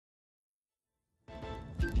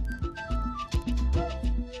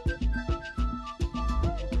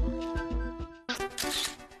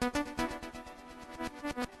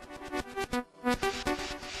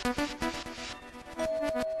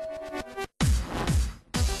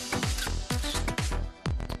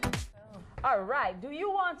All right. Do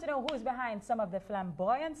you want to know who's behind some of the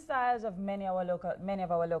flamboyant styles of many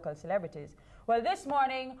of our local celebrities? Well, this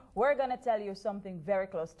morning we're going to tell you something very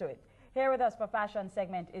close to it. Here with us for fashion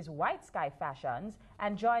segment is White Sky Fashions,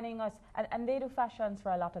 and joining us, and they do fashions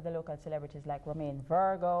for a lot of the local celebrities like Romain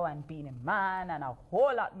Virgo and Beanie Man and a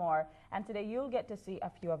whole lot more. And today you'll get to see a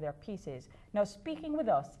few of their pieces. Now, speaking with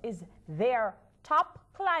us is their top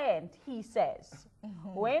client, he says.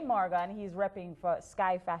 Wayne Morgan, he's repping for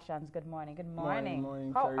Skyy Fashions. Good morning. Good morning.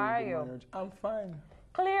 Morning, How Terry. are Good you? morning. I'm fine.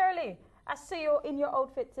 Clearly. I see you in your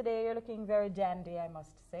outfit today. You're looking very dandy, I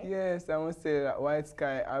must say. Yes, I must say that White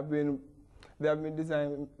Sky, they have been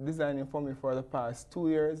designing for me for the past 2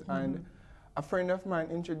 years, and a friend of mine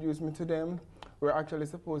introduced me to them. We're actually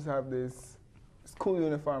supposed to have this school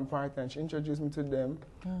uniform party, and she introduced me to them,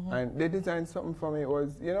 and they designed something for me. It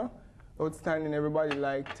was, you know, outstanding. Everybody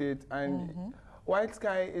liked it, and White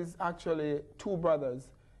Sky is actually two brothers.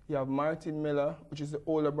 You have Martin Miller, which is the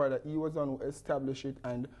older brother. He was the one who established it,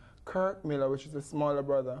 and Kirk Miller, which is the smaller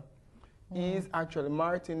brother. He's actually,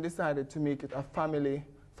 Martin decided to make it a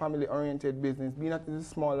family-oriented business. Being that he's a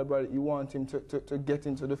smaller brother, you want him to get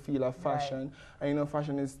into the field of fashion. Right. And you know,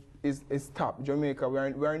 fashion is top. Jamaica,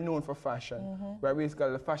 we're known for fashion. We're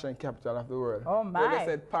basically the fashion capital of the world. Oh my. Well, they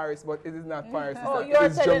said Paris, but it is not Paris. Oh, you're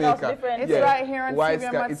telling us Jamaica. different. It's right here on White CBM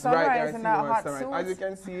Sky. at It's right there Sunrise on in that CBM hot at Sunrise. suit. As you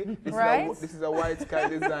can see, this is a White Sky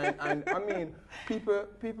design, and I mean,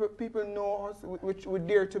 people know us, which we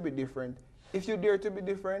dare to be different. If you dare to be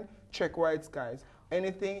different, check White Skies.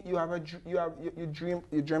 Anything you have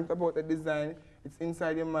you dreamt about a design, it's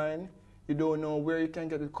inside your mind. You don't know where you can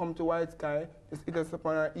get it. Come to White Sky. Just hit us up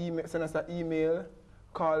on our email. Send us an email.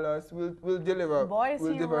 Call us. We'll deliver. Boy,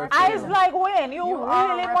 we'll deliver. I was like, Wayne, you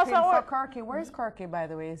really must have worked. Kirky. Where's Kirky, by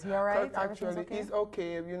the way? Is he all right? Actually, okay? he's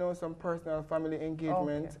okay. You know, some personal family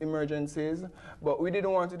engagements, emergencies. But we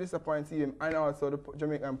didn't want to disappoint him, and also the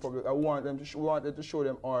Jamaican public. We wanted to show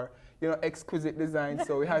them our, you know, exquisite design.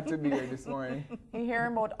 So we had to be here this morning. You hear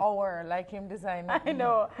about our, like him design. I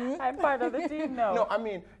know. I'm part of the team now. No, I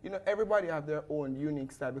mean, you know, everybody have their own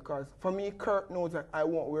unique style, because for me, Kirk knows that I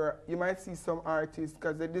won't wear. You might see some artists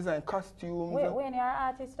because they design costumes. Wait, you're an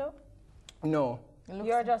artist though? No.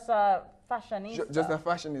 You're just a fashionista. Just a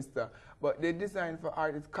fashionista. But they design for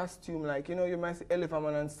artists costume, like, you know, you might see Elephant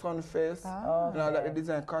Man and Sunface, and all that, they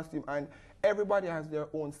design costume, and everybody has their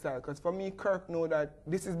own style. Because for me, Kirk know that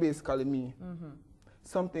this is basically me.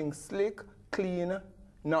 Something slick, clean,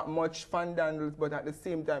 not much fandangles, but at the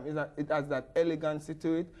same time, it has that elegancy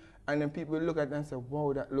to it, and then people look at it and say,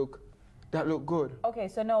 wow, that look good. Okay,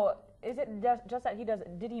 so no, is it just that he does?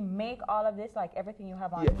 Did he make all of this, like everything you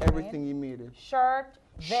have on? Yeah, everything he made it. Shirt,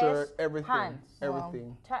 vest, everything, pants.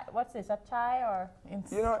 everything. Tie, what's this? A tie or?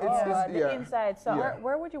 You know, the inside. So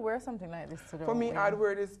where would you wear something like this today? For me, I'd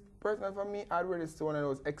wear this. Personally, for me, I'd wear this to one of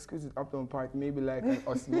those exquisite uptown parties, maybe like an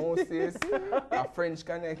Osmosis, a French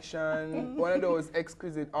Connection, one of those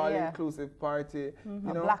exquisite all-inclusive party.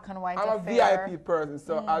 You know, black and white I'm affair. a VIP person,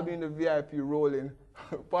 so I'll be in the VIP rolling,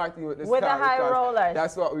 partying with the with the star, high rollers.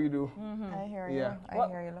 That's what we do. I hear you. Yeah. I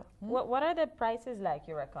hear you. What are the prices like,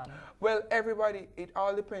 you reckon? Well, everybody, it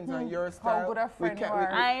all depends on your style. How good a friend you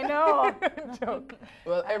are. I know. Joke.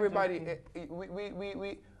 Well, everybody,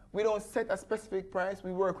 we don't set a specific price.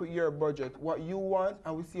 We work with your budget, what you want,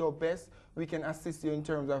 and we see how best we can assist you in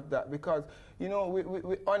terms of that. Because, you know,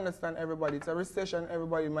 we understand everybody. It's a recession.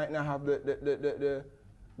 Everybody might not have the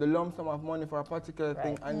lump sum of money for a particular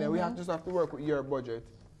thing, and then we just have to work with your budget.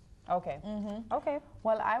 Okay. Okay.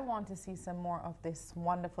 Well, I want to see some more of this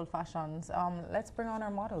wonderful fashions. Let's bring on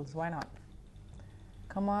our models. Why not?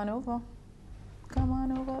 Come on over. Come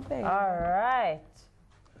on over, babe. All right.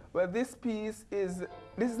 Well, this is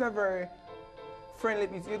a very friendly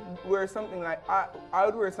piece. You'd wear something like, I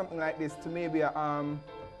would wear something like this to maybe a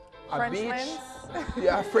beach.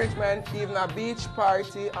 Yeah, a Frenchman, even a beach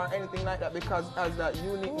party or anything like that, because it has that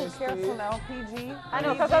uniqueness to it. Careful now, PG. I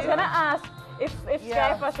know, because I was going to ask if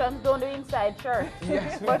Skyy Fashions don't do inside shirt.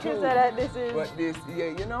 Yes, but you said that this is... But this,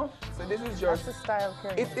 you know, so this is just... That's the style,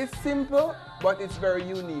 it's simple, but it's very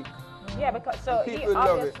unique. Yeah, because so he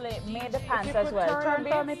obviously made the pants as well. Turn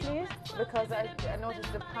for me, please. Because I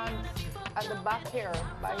noticed the pants at the back here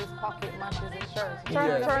by his pocket matches his shirt.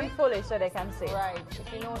 Turn fully so they can see. Right.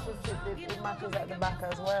 If you notice it matches at the back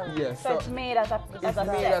as well. Yes. So it's made as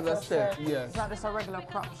a set. Yes. It's not just a regular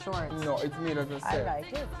crop short. No, it's made as a set. I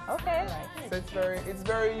like it. Okay. So it's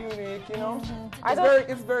very unique, you know.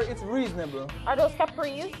 It's reasonable. Are those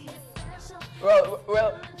capris?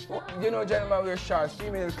 Well, you know, gentlemen wear shorts.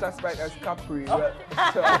 Female classified as capri. Oh.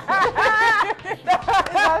 That's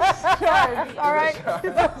shorts, all right.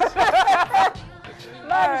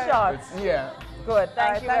 Not shorts. Yeah. Good.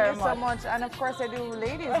 Thank you very so much. And of course, they do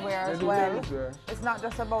ladies wear They as do well. ladies wear. It's not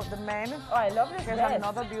just about the men. Oh, I love this Here's vest.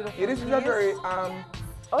 another beautiful This is a piece. very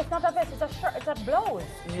Oh, it's not a vest. It's a shirt. It's a blouse.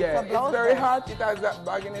 yeah, It's a blouse it's very vest. hot. It has that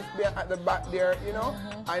bagginess there at the back there, you know,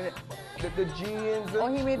 and the jeans. Oh,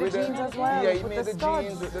 he made the with jeans as well, Yeah, he with made the the studs.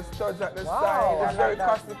 jeans with the studs at the Wow, side. I It's very like that.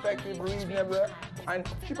 cost effective, reasonable, and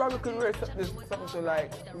she probably could wear something to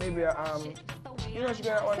like maybe a you know, she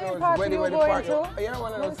got one Same of those party wedding you going party. to? Yeah,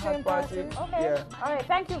 one of No, those same hot parties. party. Okay. Yeah. All right.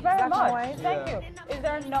 Thank you very Black and much. white. Thank Yeah. you. Is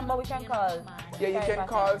there a number we can call? Yeah, you Skyy can Fashion?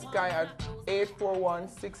 call Skyy at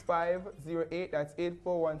 841-6508. That's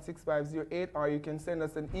 841-6508. Or you can send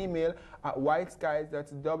us an email at whiteskies.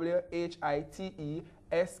 That's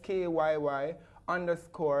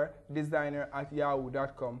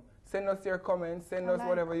WHITESKYY_designer@yahoo.com. Send us your comments, send us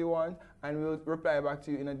whatever you want, and we'll reply back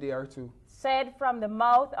to you in a day or two. Said from the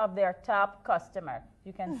mouth of their top customer.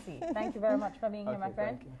 You can see. Thank you very much for being here, my Okay,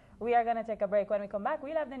 friend. thank you. We are going to take a break. When we come back,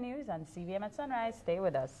 we'll have the news on CVM at Sunrise. Stay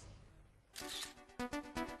with us.